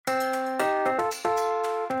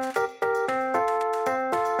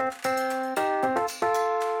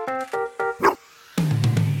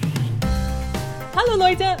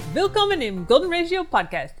Leute, willkommen im Golden Ratio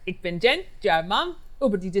Podcast. Ich bin Jen, Dear Mom,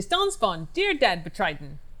 über die Distanz von Dear Dad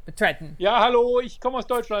betreten. Ja, hallo, ich komme aus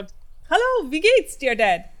Deutschland. Hallo, wie geht's, Dear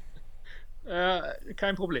Dad?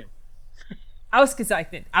 Kein Problem.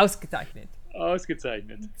 Ausgezeichnet. Ausgezeichnet.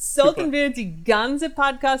 Sollten Super. wir die ganze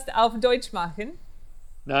Podcast auf Deutsch machen?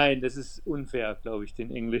 Nein, das ist unfair, glaube ich,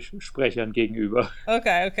 den Englischsprechern gegenüber.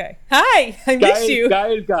 Okay. Hi, I miss you.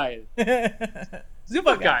 Geil.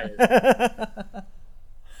 Super geil.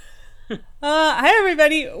 Hi,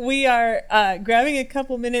 everybody. We are grabbing a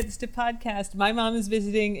couple minutes to podcast. My mom is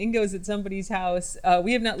visiting. Ingo's at somebody's house.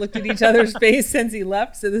 We have not looked at each other's face since he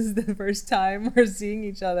left, so this is the first time we're seeing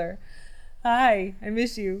each other. Hi, I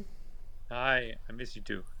miss you. Hi, I miss you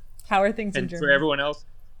too. How are things in And Germany? for everyone else,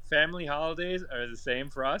 family holidays are the same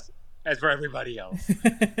for us as for everybody else.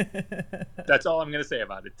 That's all I'm going to say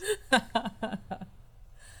about it.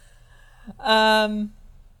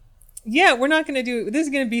 Yeah, we're not going to do, this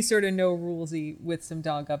is going to be sort of no rulesy with some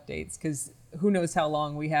dog updates because who knows how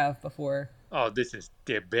long we have before. Oh, this is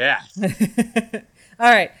the best.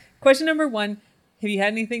 All right. Question number 1. Have you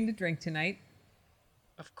had anything to drink tonight?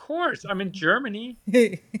 Of course, I'm in Germany.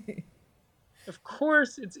 Of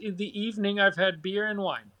course, it's in the evening. I've had beer and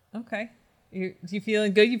wine. Okay. You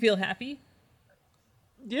feeling good? You feel happy?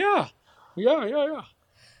 Yeah.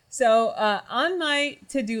 So on my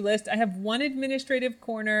to-do list, I have one administrative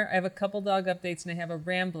corner, I have a couple dog updates, and I have a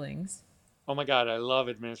ramblings. Oh my God, I love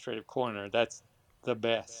Administrative Corner. That's the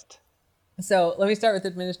best. So let me start with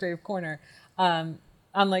administrative corner. On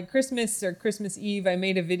like Christmas or Christmas Eve, I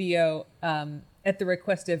made a video at the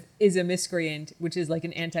request of Is a Miscreant, which is like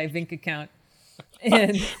an anti-Vink account.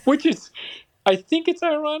 And Which is, I think it's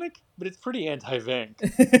ironic, but it's pretty anti-Vink.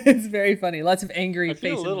 it's very funny. Lots of angry I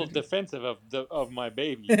feel faces. a little defensive of my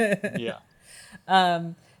baby. Yeah.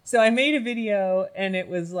 So I made a video and it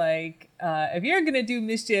was like, if you're going to do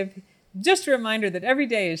mischief, just a reminder that every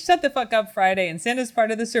day is Shut the Fuck Up Friday and Santa's part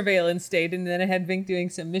of the surveillance state. And then I had Vink doing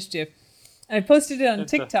some mischief. And I posted it on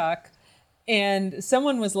TikTok and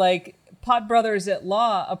someone was like, Pot Brothers at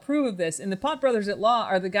Law approve of this. And the Pot Brothers at Law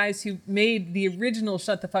are the guys who made the original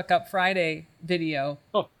Shut the Fuck Up Friday video.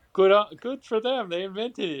 Oh, good for them. They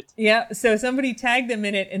invented it. Yeah. So somebody tagged them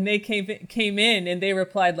in it and they came in and they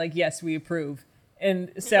replied like, yes, we approve.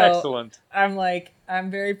 And so Excellent. I'm like,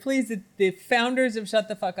 I'm very pleased that the founders of Shut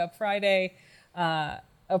the Fuck Up Friday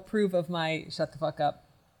approve of my Shut the Fuck Up.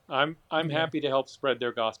 I'm happy to help spread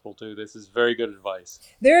their gospel too. This is very good advice.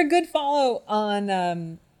 They're a good follow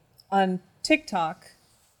on TikTok.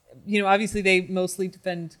 You know, obviously they mostly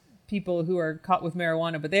defend people who are caught with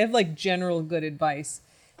marijuana, but they have like general good advice.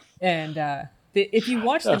 And if you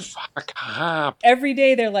watch them Fuck up. every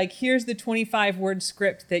day, they're like, here's the 25-word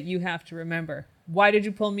script that you have to remember. Why did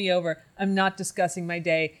you pull me over? I'm not discussing my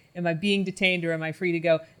day. Am I being detained or am I free to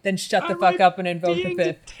go? Then shut the fuck up and invoke the Being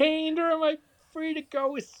fifth. detained or am I free to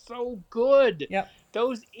go is so good. Yep.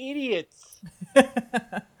 Those idiots.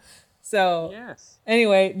 So Yes.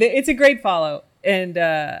 anyway, it's a great follow. And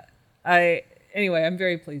I'm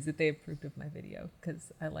very pleased that they approved of my video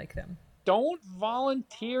because I like them. Don't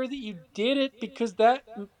volunteer that you did it because that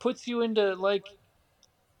puts you into like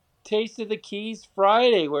Taste of the Keys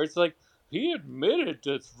Friday where it's like he admitted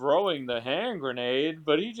to throwing the hand grenade,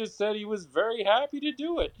 but he just said he was very happy to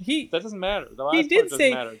do it. That doesn't matter. The last did part doesn't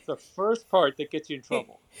say- matter. It's the first part that gets you in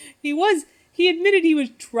trouble. He admitted he was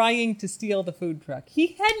trying to steal the food truck.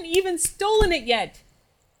 He hadn't even stolen it yet.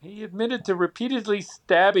 He admitted to repeatedly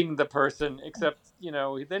stabbing the person, except,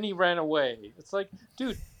 then he ran away. It's like,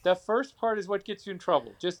 dude, that first part is what gets you in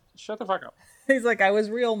trouble. Just shut the fuck up. He's like, I was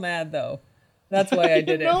real mad though. That's why I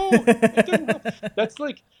did it. No, that's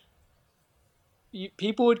like,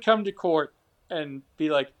 people would come to court and be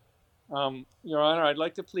like, Your Honor, I'd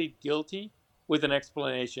like to plead guilty with an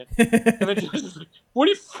explanation. And the judge is like, what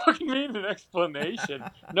do you fucking mean an explanation?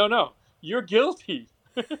 No, you're guilty.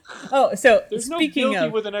 Oh, so There's no speaking guilty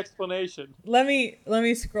of, with an explanation. let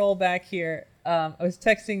me scroll back here. I was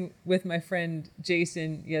texting with my friend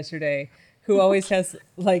Jason yesterday, who always has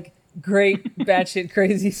like great batshit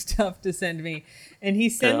crazy stuff to send me, and he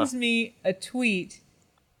sends me a tweet,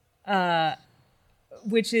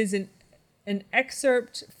 which is an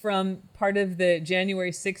excerpt from part of the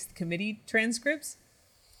January 6th committee transcripts.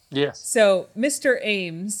 Yes. So Mr.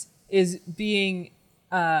 Ames is being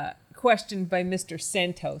questioned by Mr.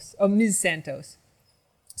 Santos, Ms. Santos.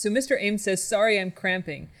 So Mr. Ames says, sorry, I'm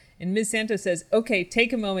cramping. And Ms. Santos says, okay,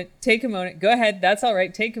 take a moment. Go ahead. That's all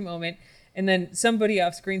right. Take a moment. And then somebody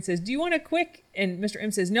off screen says, do you want a quick? And Mr.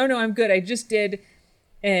 Ames says, no, I'm good. I just did.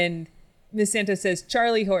 And Miss Santos says,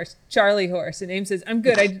 Charlie horse. And Ames says, I'm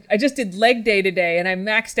good. I just did leg day today and I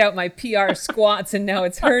maxed out my PR squats and now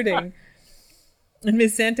it's hurting. And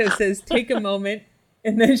Miss Santos says, take a moment.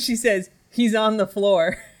 And then she says, he's on the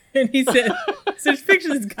floor. And he said, so she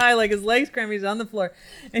pictures this guy like his legs cramped, he's on the floor.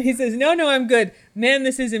 And he says, no, I'm good. Man,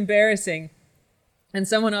 this is embarrassing. And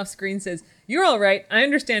someone off screen says, you're all right. I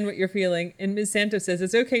understand what you're feeling. And Ms. Santos says,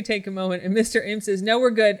 it's okay, take a moment. And Mr. Ames says, no,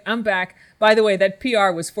 we're good. I'm back. By the way, that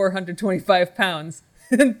PR was 425 pounds.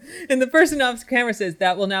 And the person off camera says,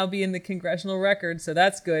 that will now be in the congressional record. So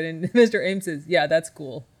that's good. And Mr. Ames says, yeah, that's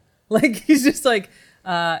cool. Like, he's just like,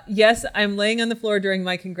 yes, I'm laying on the floor during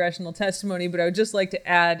my congressional testimony, but I would just like to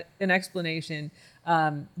add an explanation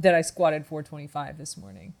that I squatted 425 this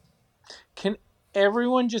morning. Can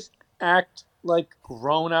everyone just act like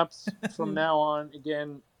grown-ups from now on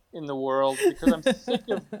again in the world? Because I'm sick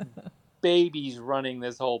of babies running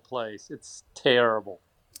this whole place. It's terrible.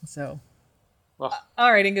 So, all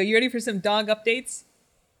right, Ingo, you ready for some dog updates?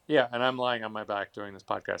 Yeah, and I'm lying on my back during this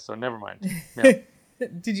podcast, so never mind. Yeah.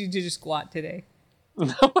 Did you squat today?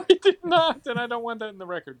 No, I did not, and I don't want that in the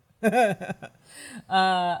record.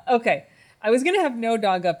 Okay. I was going to have no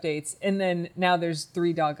dog updates, and then now there's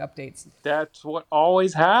 3 dog updates. That's what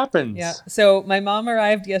always happens. Yeah. So my mom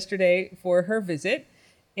arrived yesterday for her visit,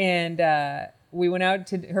 and we went out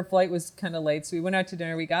to, her flight was kind of late, so we went out to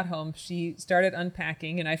dinner. We got home. She started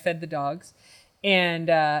unpacking, and I fed the dogs. And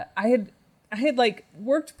I had like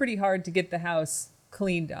worked pretty hard to get the house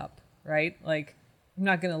cleaned up, right? Like, I'm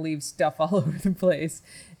not going to leave stuff all over the place.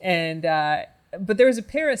 And but there was a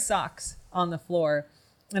pair of socks on the floor.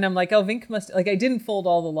 And I'm like, oh, Vink must, like, I didn't fold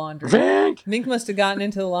all the laundry. Vink must have gotten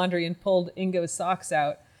into the laundry and pulled Ingo's socks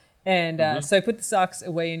out. And so I put the socks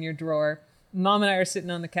away in your drawer. Mom and I are sitting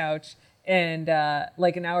on the couch. And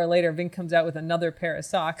like an hour later, Vink comes out with another pair of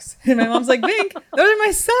socks. And my mom's like, Vink, those are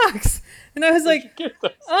my socks. And I was like,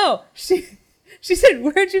 oh, she said,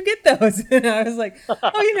 where'd you get those? And I was like,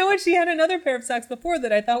 oh, you know what? She had another pair of socks before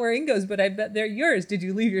that I thought were Ingo's, but I bet they're yours. Did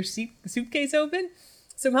you leave your suitcase open?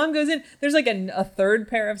 So mom goes in. There's like a third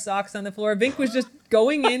pair of socks on the floor. Vink was just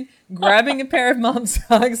going in, grabbing a pair of mom's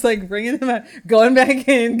socks, like bringing them out, going back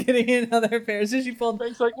in, getting another pair. So she pulled.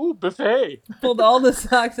 Vink's like, ooh, buffet. Pulled all the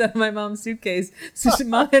socks out of my mom's suitcase. So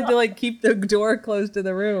mom had to like keep the door closed to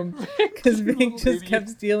the room because Vink just kept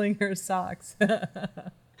stealing her socks.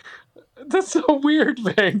 That's so weird,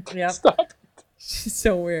 Vink. Yep. Stop it. She's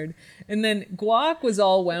so weird. And then Guac was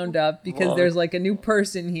all wound up because there's like a new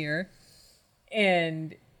person here.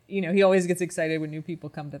 And, you know, he always gets excited when new people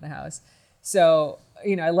come to the house. So,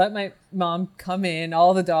 you know, I let my mom come in.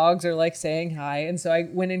 All the dogs are like saying hi. And so I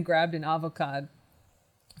went and grabbed an avocado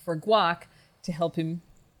for Guac to help him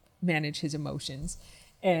manage his emotions.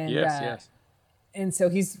 And, yes. And so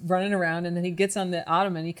he's running around and then he gets on the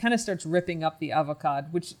ottoman. He kind of starts ripping up the avocado,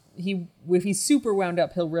 which if he's super wound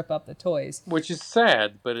up, he'll rip up the toys. Which is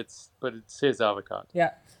sad, but it's his avocado.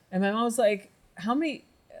 Yeah. And my mom was like,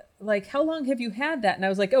 how long have you had that? And I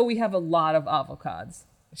was like, oh, we have a lot of avocados.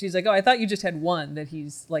 She's like, oh, I thought you just had one that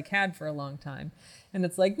he's like had for a long time. And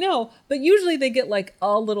it's like, no, but usually they get like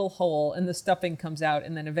a little hole and the stuffing comes out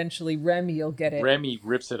and then eventually Remy will get it. Remy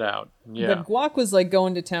rips it out. Yeah. But Guac was like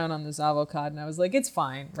going to town on this avocado and I was like, it's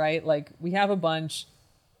fine, right? Like we have a bunch.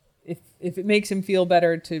 If it makes him feel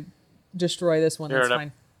better to destroy this one, that's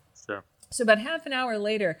fine. Sure. So about half an hour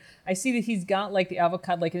later, I see that he's got like the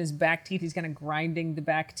avocado like in his back teeth. He's kind of grinding the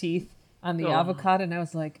back teeth on the avocado. And I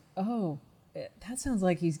was like, oh, that sounds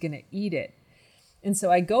like he's going to eat it. And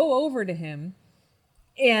so I go over to him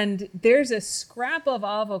and there's a scrap of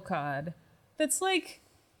avocado that's like,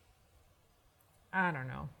 I don't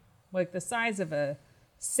know, like the size of a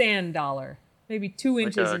sand dollar, maybe 2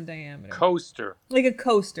 inches in diameter. Coaster. Like a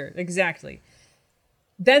coaster, exactly.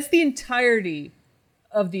 That's the entirety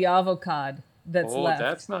of the avocado that's left. Oh,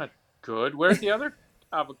 that's not good. Where's the other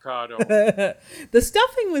avocado? The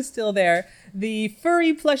stuffing was still there. The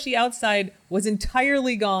furry plushy outside was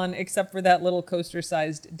entirely gone except for that little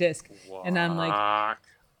coaster-sized disc. What? And I'm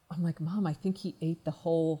like, Mom, I think he ate the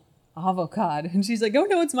whole avocado. And she's like, oh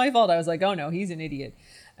no, it's my fault. I was like, oh no, he's an idiot.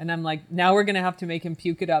 And I'm like, now we're going to have to make him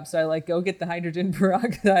puke it up. So I like go get the hydrogen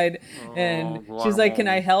peroxide and she's like, can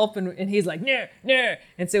I help? And he's like, no.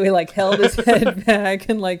 And so he like held his head back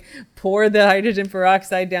and like poured the hydrogen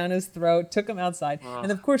peroxide down his throat, took him outside.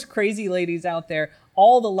 And of course, crazy lady's out there.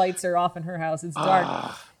 All the lights are off in her house. It's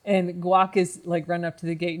dark. And Guac is like run up to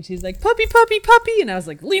the gate and she's like, puppy. And I was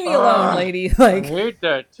like, leave me alone, lady. Like, I hate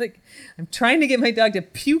that. Like, I'm trying to get my dog to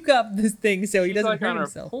puke up this thing so he doesn't like hurt on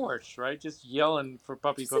himself. Her porch, right? Just yelling for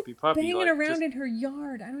puppy. Banging like, around in her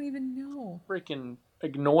yard. I don't even know. Freaking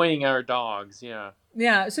annoying our dogs. Yeah.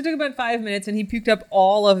 Yeah, so it took about 5 minutes, and he puked up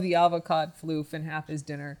all of the avocado floof and half his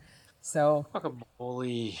dinner. So,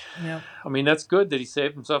 Guacamole. yeah. I mean, that's good that he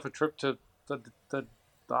saved himself a trip to the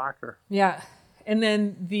doctor. Yeah. And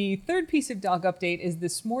then the third piece of dog update is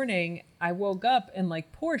this morning I woke up and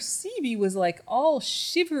like poor CB was like all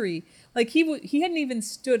shivery. Like he hadn't even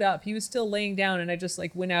stood up. He was still laying down, and I just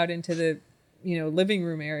like went out into the, living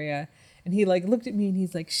room area, and he like looked at me and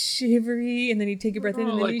he's like shivery, and then he'd take a breath in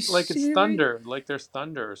and then he's like shivery. it's thunder, like there's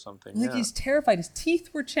thunder or something. Like yeah. he's terrified. His teeth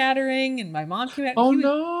were chattering, and my mom came out. Oh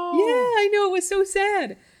no! No! Yeah, I know, it was so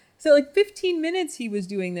sad. So like 15 minutes he was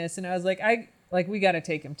doing this, and I was like, we got to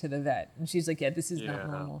take him to the vet. And she's like, yeah, this is not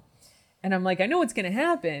normal. And I'm like, I know what's going to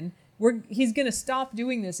happen. He's going to stop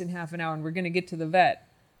doing this in half an hour, and we're going to get to the vet,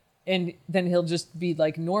 and then he'll just be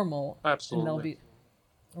like normal. Absolutely. And they'll be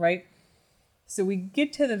right. So we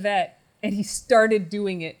get to the vet, and he started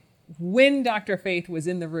doing it when Dr. Faith was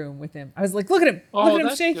in the room with him. I was like, look at him. Look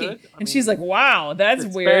at him shaking. And she's like, wow, that's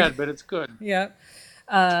it's weird. Bad, but it's good. Yeah.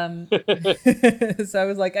 So I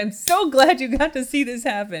was like, I'm so glad you got to see this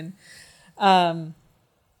happen.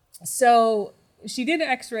 So she did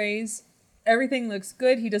x-rays. Everything looks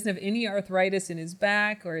good. He doesn't have any arthritis in his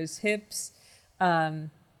back or his hips.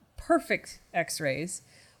 Perfect x-rays.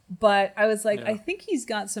 But I was like, I think he's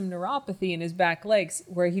got some neuropathy in his back legs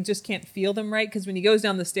where he just can't feel them right. Because when he goes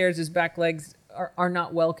down the stairs, his back legs are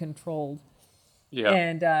not well controlled. Yeah.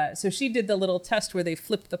 And so she did the little test where they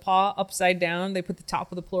flip the paw upside down. They put the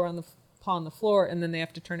top of the paw on the floor, and then they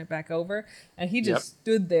have to turn it back over. And he just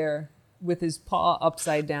stood there with his paw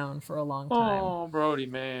upside down for a long time. Oh, Brody,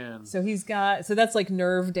 man. So that's like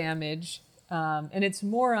nerve damage. And it's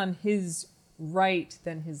more on his right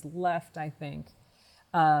than his left, I think.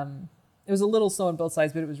 It was a little slow on both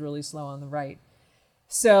sides, but it was really slow on the right.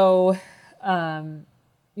 So,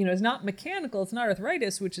 it's not mechanical. It's not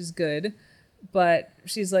arthritis, which is good. But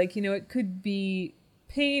she's like, it could be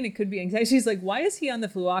pain. It could be anxiety. She's like, why is he on the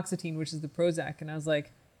fluoxetine, which is the Prozac? And I was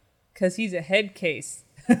like, because he's a head case.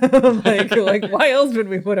 like, why else would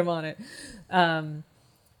we put him on it?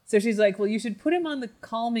 So she's like, well, you should put him on the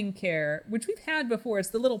calming care, which we've had before. It's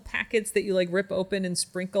the little packets that you like rip open and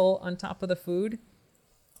sprinkle on top of the food.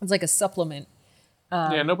 It's like a supplement.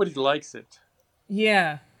 Nobody likes it.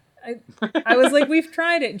 Yeah. I was like, we've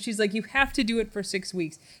tried it. And she's like, you have to do it for 6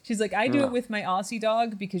 weeks. She's like, I do it with my Aussie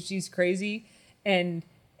dog because she's crazy. And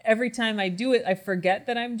every time I do it, I forget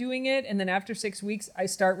that I'm doing it. And then after 6 weeks, I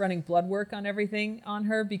start running blood work on everything on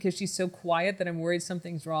her because she's so quiet that I'm worried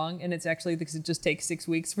something's wrong. And it's actually because it just takes 6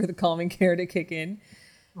 weeks for the calming care to kick in.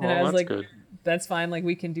 And I was like, good. That's fine. Like,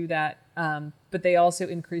 we can do that. But they also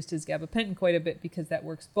increased his gabapentin quite a bit because that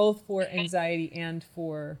works both for anxiety and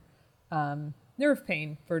for nerve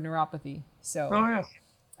pain for neuropathy. So,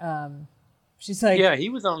 she's like, yeah, he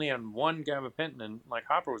was only on 1 gabapentin, and like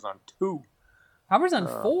Hopper was on 2. Hopper's on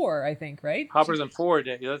 4, I think, right? Hopper's on 4 a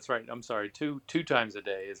day. Yeah, that's right. I'm sorry, two times a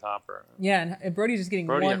day is Hopper. Yeah, and Brody's just getting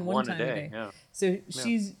one time a day. Yeah. So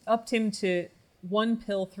she's upped him to 1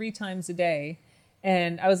 pill 3 times a day.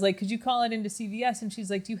 And I was like, could you call it into CVS? And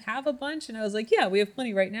she's like, do you have a bunch? And I was like, yeah, we have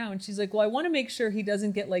plenty right now. And she's like, well, I want to make sure he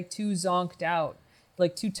doesn't get like too zonked out,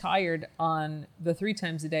 like too tired on the 3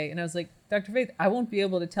 times a day. And I was like, Dr. Faith, I won't be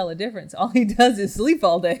able to tell a difference. All he does is sleep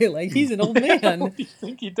all day. Like, he's an old man. What do you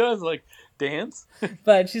think he does? Like, dance?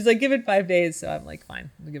 But she's like, give it 5 days. So I'm like,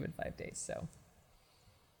 fine, we'll give it 5 days. So.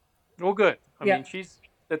 Well, good. I mean,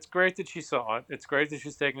 it's great that she saw it. It's great that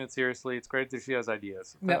she's taking it seriously. It's great that she has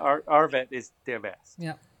ideas. Yep. Our vet is their best.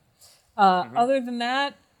 Yeah. Other than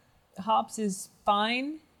that, Hops is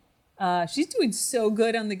fine. She's doing so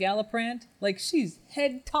good on the Galliprant. Like, she's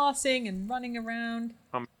head tossing and running around.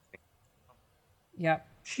 Yep.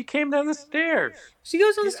 She came down the stairs. She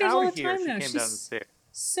goes on the stairs all the time now. She's down the stairs.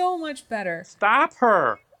 So much better. Stop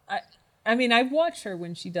her. I mean, I watch her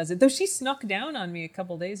when she does it, though she snuck down on me a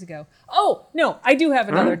couple days ago. Oh, no, I do have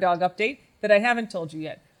another dog update that I haven't told you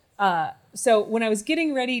yet. So when I was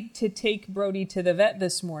getting ready to take Brody to the vet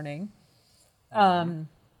this morning,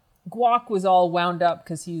 Guac was all wound up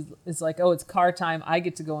because he is like, oh, it's car time. I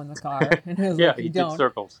get to go in the car. And he was like, you don't. Did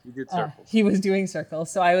circles. He did circles. He was doing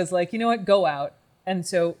circles. So I was like, you know what? Go out. And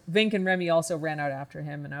so Vink and Remy also ran out after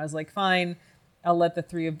him. And I was like, fine, I'll let the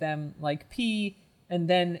 3 of them like pee. And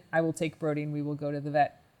then I will take Brody and we will go to the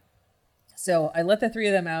vet. So I let the 3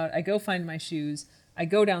 of them out. I go find my shoes. I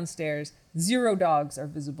go downstairs. 0 dogs are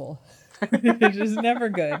visible. It's just never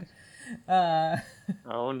good.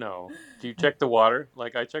 Oh, no. Do you check the water?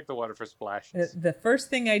 Like, I check the water for splashes. The first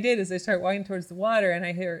thing I did is I start walking towards the water and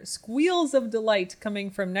I hear squeals of delight coming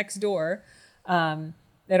from next door. And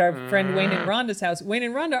at our friend Wayne and Rhonda's house. Wayne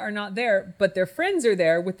and Rhonda are not there, but their friends are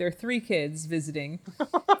there with their 3 kids visiting.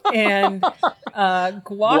 And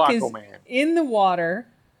Guac is in the water.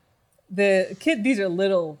 These are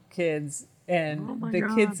little kids, and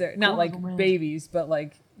kids are not like babies, but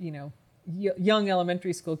like, young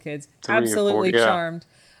elementary school kids. 3 absolutely or 4, yeah. charmed.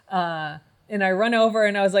 And I run over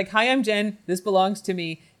and I was like, "Hi, I'm Jen. This belongs to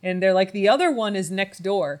me." And they're like, "The other one is next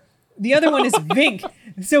door. The other one is Vink."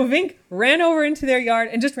 So Vink ran over into their yard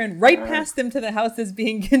and just ran right past them to the house that's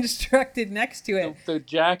being constructed next to it. The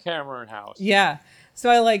jackhammer house. Yeah. So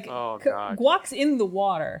I like, God. Guac's in the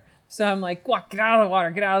water. So I'm like, "Guac, get out of the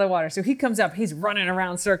water, get out of the water." So he comes up, he's running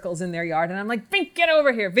around circles in their yard. And I'm like, "Vink, get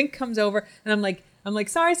over here." Vink comes over and I'm like,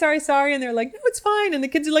 "Sorry, sorry, sorry." And they're like, "No, it's fine." And the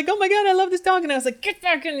kids are like, "Oh my God, I love this dog." And I was like, "Get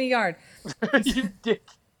back in the yard." You dick.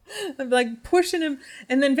 I'm like pushing him.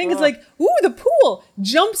 And then Vink is like, "Ooh, the pool."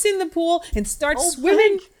 Jumps in the pool and starts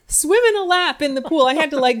swimming a lap in the pool. I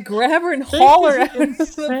had to like grab her and haul her out of the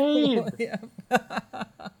pool. Yeah.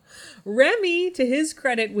 Remy, to his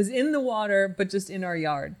credit, was in the water, but just in our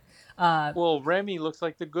yard. Well, Remy looks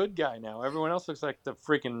like the good guy now. Everyone else looks like the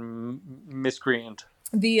freaking miscreant.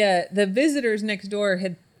 The visitors next door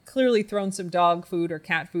had clearly thrown some dog food or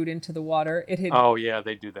cat food into the water. It had. Oh yeah,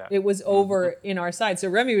 they do that. It was over in our side, so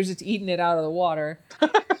Remy was just eating it out of the water.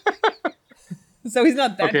 So he's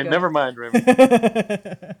not that good. Okay, never mind, Remy.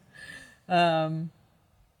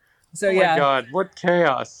 So oh my God, what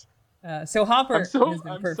chaos! So Hopper. I'm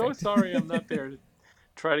so sorry I'm not there to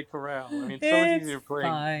try to corral. I mean, it's so much easier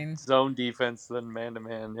playing zone defense than man to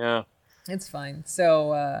man. Yeah, it's fine.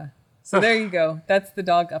 So there you go. That's the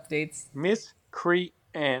dog updates.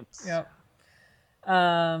 Miscreants. Yep.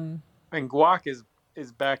 And Guac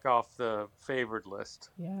is back off the favored list.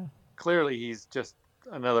 Yeah. Clearly, he's just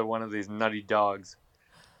another one of these nutty dogs.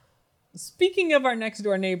 Speaking of our next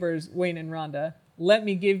door neighbors, Wayne and Rhonda, let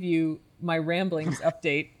me give you my ramblings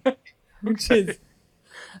update, which is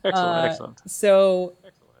excellent. So,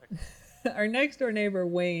 our next door neighbor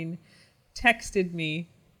Wayne texted me.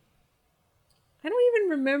 I don't even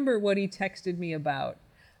remember what he texted me about,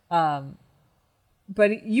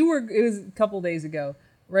 but it was a couple days ago,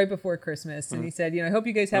 right before Christmas, and he said, "I hope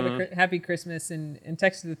you guys have a happy Christmas," and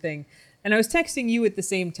texted the thing, and I was texting you at the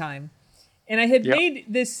same time. And I had made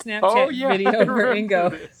this Snapchat video for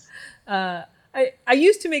Ingo. I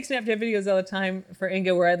used to make Snapchat videos all the time for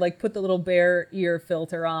Ingo where I'd like put the little bear ear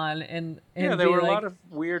filter on and there were a lot of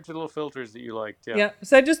weird little filters that you liked. Yeah.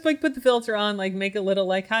 So I just like put the filter on, like make a little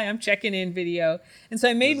like, "Hi, I'm checking in" video. And so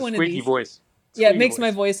I made one of these. Squeaky voice. It makes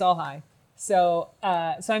my voice all high. So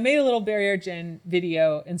I made a little Barrier Gen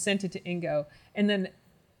video and sent it to Ingo. And then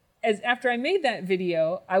after I made that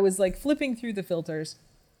video, I was like flipping through the filters.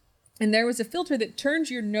 And there was a filter that turns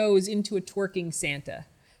your nose into a twerking Santa.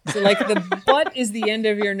 So like the butt is the end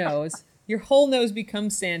of your nose. Your whole nose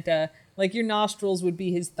becomes Santa. Like your nostrils would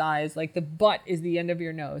be his thighs. Like the butt is the end of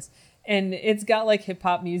your nose. And it's got like hip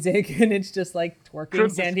hop music and it's just like twerking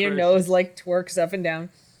Santa. Your nose like twerks up and down.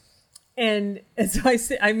 And so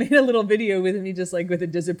I made a little video with me just like with a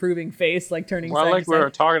disapproving face, like turning side to side. We were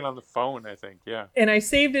talking on the phone, I think. Yeah. And I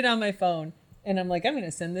saved it on my phone. And I'm like, I'm going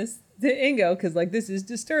to send this to Ingo because, like, this is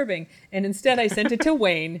disturbing. And instead, I sent it to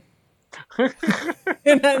Wayne. And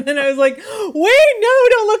then I was like, "Wayne, no,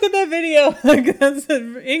 don't look at that video." Like, that's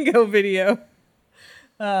an Ingo video.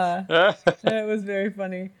 It was very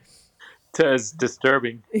funny. It's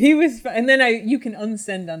disturbing. He was, and then you can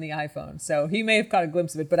unsend on the iPhone. So he may have caught a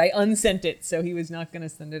glimpse of it, but I unsent it. So he was not going to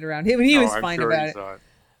send it around. He was fine about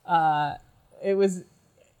it.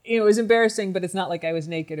 It was embarrassing, but it's not like I was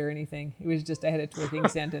naked or anything. It was just I had a twerking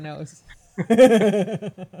Santa nose.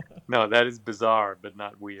 No, that is bizarre, but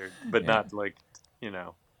not weird. But not like,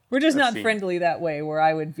 We're just not friendly that way, where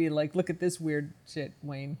I would be like, "Look at this weird shit,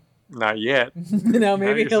 Wayne." Not yet. No,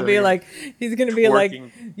 maybe he'll be like, he's going to be like,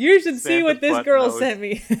 "You should see what this girl sent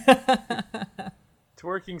me."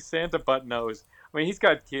 Twerking Santa butt nose. I mean, he's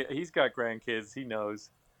got grandkids. He knows.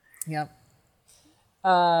 Yep.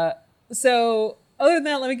 So other than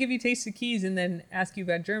that, let me give you Taste of Keys and then ask you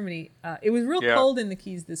about Germany. It was real cold in the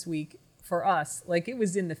Keys this week for us. Like it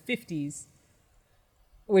was in the 50s,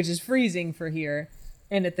 which is freezing for here.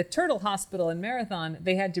 And at the Turtle Hospital in Marathon,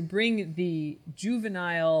 they had to bring the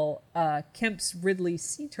juvenile Kemp's Ridley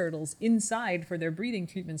sea turtles inside for their breathing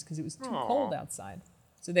treatments because it was too cold outside.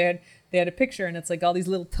 So they had a picture, and it's like all these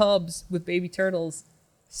little tubs with baby turtles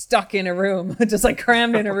stuck in a room, just like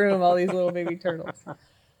crammed in a room, all these little baby turtles.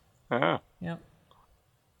 Uh-huh. Yeah.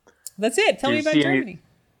 That's it. Tell me about Germany.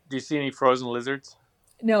 Do you see any frozen lizards?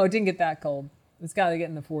 No, it didn't get that cold. It's got to get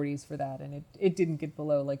in the 40s for that, and it didn't get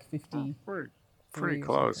below like 50. Pretty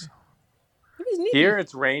close. It was sneaky. Here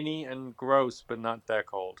it's rainy and gross, but not that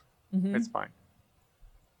cold. Mm-hmm. It's fine.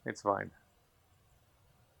 It's fine.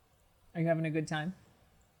 Are you having a good time?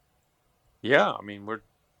 Yeah, I mean, we're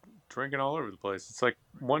drinking all over the place. It's like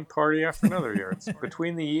one party after another here. It's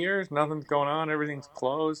between the years, nothing's going on, everything's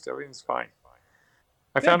closed, everything's fine.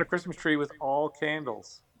 I found Good. a Christmas tree with all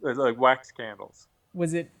candles, like wax candles.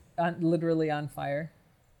 Was it literally on fire?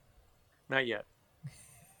 Not yet.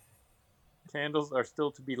 Candles are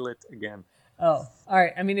still to be lit again. Oh, all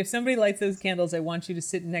right. I mean, if somebody lights those candles, I want you to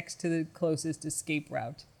sit next to the closest escape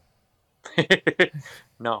route.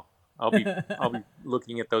 No, I'll be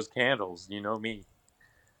looking at those candles. You know me.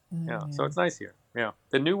 Yeah, so it's nice here. Yeah,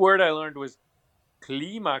 the new word I learned was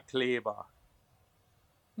klimakleber,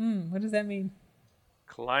 What does that mean?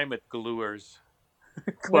 climate gluers,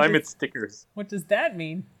 What climate does stickers. what does that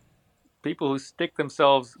mean? People who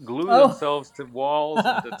glue Oh, themselves to walls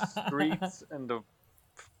and to streets and to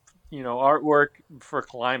artwork for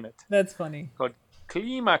climate. that's funny. Called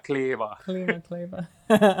Klimakleber. Klimakleber.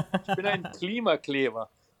 Ich bin ein Klimakleber.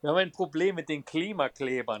 Wir haben ein Problem mit den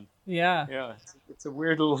Klimaklebern. Yeah. Yeah, it's a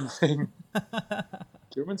weird little thing.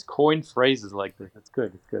 Germans coin phrases like this. It's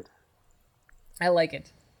good. It's good. I like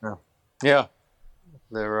it. Yeah. Yeah.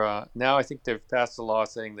 They're now I think they've passed a law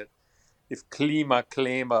saying that if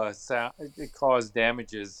Klimakleber it caused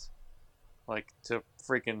damages like to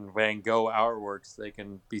freaking Van Gogh artworks, they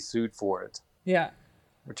can be sued for it. Yeah.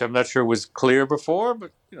 Which I'm not sure was clear before,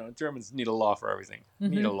 but Germans need a law for everything.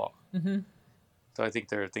 Mm-hmm. Need a law. Mm-hmm. So I think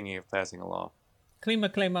they're thinking of passing a law.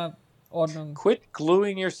 Klimakleber Ordnung. Quit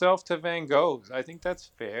gluing yourself to Van Goghs. I think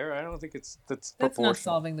that's fair. I don't think that's proportional. Not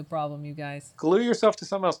solving the problem, you guys. Glue yourself to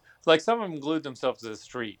something else. Like some of them glued themselves to the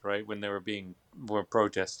street, right, when they were being more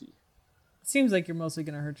protesty. Seems like you're mostly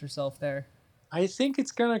going to hurt yourself there. I think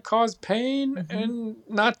it's going to cause pain and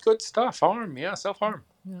not good stuff. Harm. Yeah, self-harm.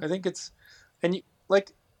 Yeah. I think it's... And you,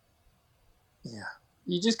 like... Yeah.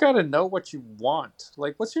 You just got to know what you want.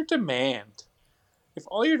 Like, what's your demand? If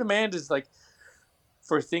all your demand is, like,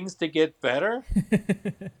 for things to get better...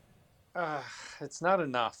 it's not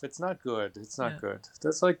enough. It's not good. It's not good.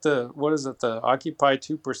 That's like the Occupy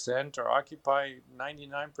 2% or Occupy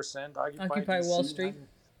 99%, Occupy DC. Wall Street.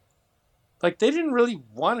 Like they didn't really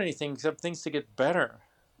want anything except things to get better.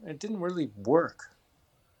 It didn't really work.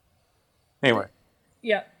 Anyway.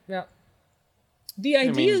 Yeah. The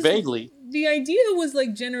idea vaguely. The idea was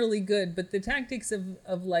like generally good, but the tactics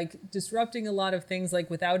of like disrupting a lot of things like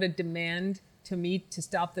without a demand to meet to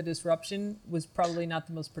stop the disruption was probably not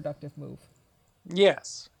the most productive move.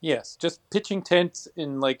 Yes. Just pitching tents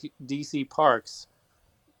in like DC parks.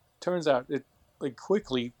 Turns out it like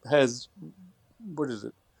quickly has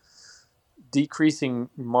decreasing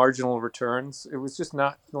marginal returns. It was just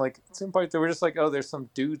not like at some point they were just like, oh, there's some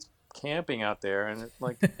dudes camping out there, and it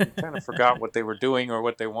like you kind of forgot what they were doing or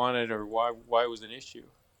what they wanted or why it was an issue.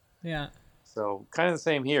 Yeah. So kind of the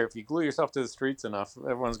same here. If you glue yourself to the streets enough,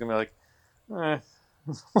 everyone's gonna be like,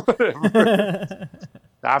 whatever.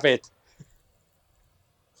 Stop it.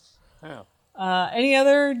 Yeah. Any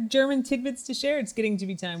other German tidbits to share? It's getting to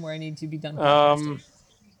be time where I need to be done podcasting.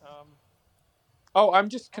 I'm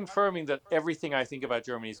just confirming that everything I think about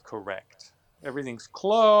Germany is correct. Everything's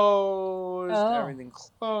closed. Oh. Everything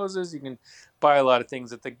closes. You can buy a lot of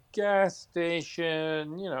things at the gas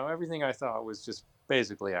station. Everything I thought was just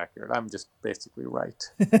basically accurate. I'm just basically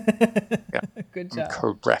right. Yeah. Good job.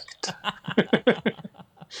 I'm correct.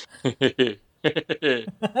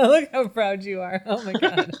 Look how proud you are. Oh my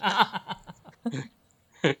God.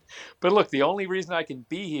 But look, the only reason I can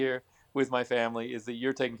be here with my family is that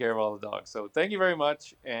you're taking care of all the dogs. So thank you very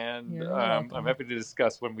much. And I'm happy to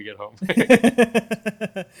discuss when we get home.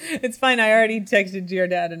 It's fine. I already texted your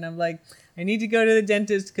dad and I'm like, I need to go to the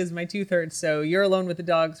dentist because my tooth hurts. So you're alone with the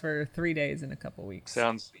dogs for 3 days in a couple weeks.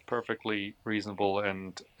 Sounds perfectly reasonable.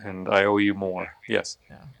 And I owe you more. Yes.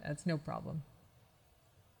 No, that's no problem.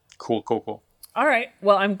 Cool. All right.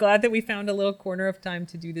 Well, I'm glad that we found a little corner of time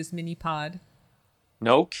to do this mini pod.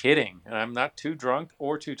 No kidding. And I'm not too drunk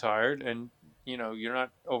or too tired. And, you're not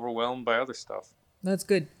overwhelmed by other stuff. That's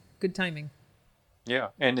good. Good timing. Yeah.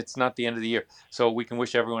 And it's not the end of the year. So we can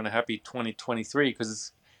wish everyone a happy 2023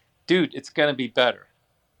 because, it's going to be better.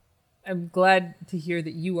 I'm glad to hear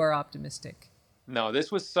that you are optimistic. No,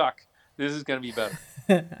 this was suck. This is going to be better.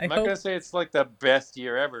 I'm not going to say it's like the best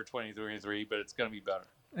year ever, 2023, but it's going to be better.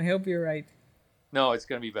 I hope you're right. No, it's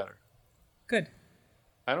going to be better. Good.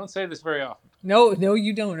 I don't say this very often. No,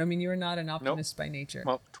 you don't. I mean, you're not an optimist by nature.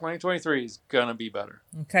 Well, 2023 is going to be better.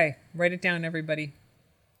 Okay. Write it down, everybody.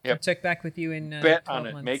 Yep. I'll check back with you in bet 12 on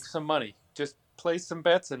it. months. Make some money. Just place some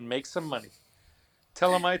bets and make some money.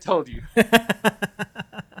 Tell them I told you.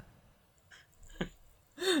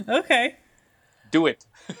 Okay. Do it.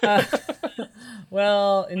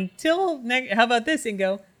 Well, how about this,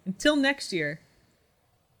 Ingo? Until next year.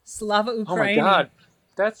 Slava Oh my Ukraini. God.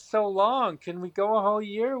 That's so long. Can we go a whole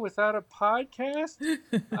year without a podcast?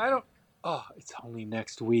 I don't. Oh, it's only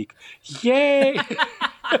next week. Yay!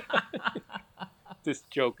 This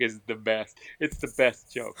joke is the best. It's the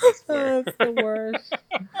best joke, I swear. Oh, it's the worst.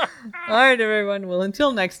 All right, everyone. Well,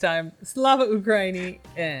 until next time, Slava Ukraini,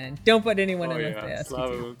 and don't put anyone in if they ask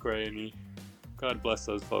Slava you Ukraini. God bless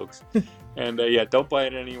those folks. And yeah, don't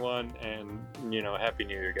bite anyone. And, Happy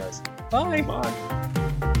New Year, guys. to. Bye. Bye.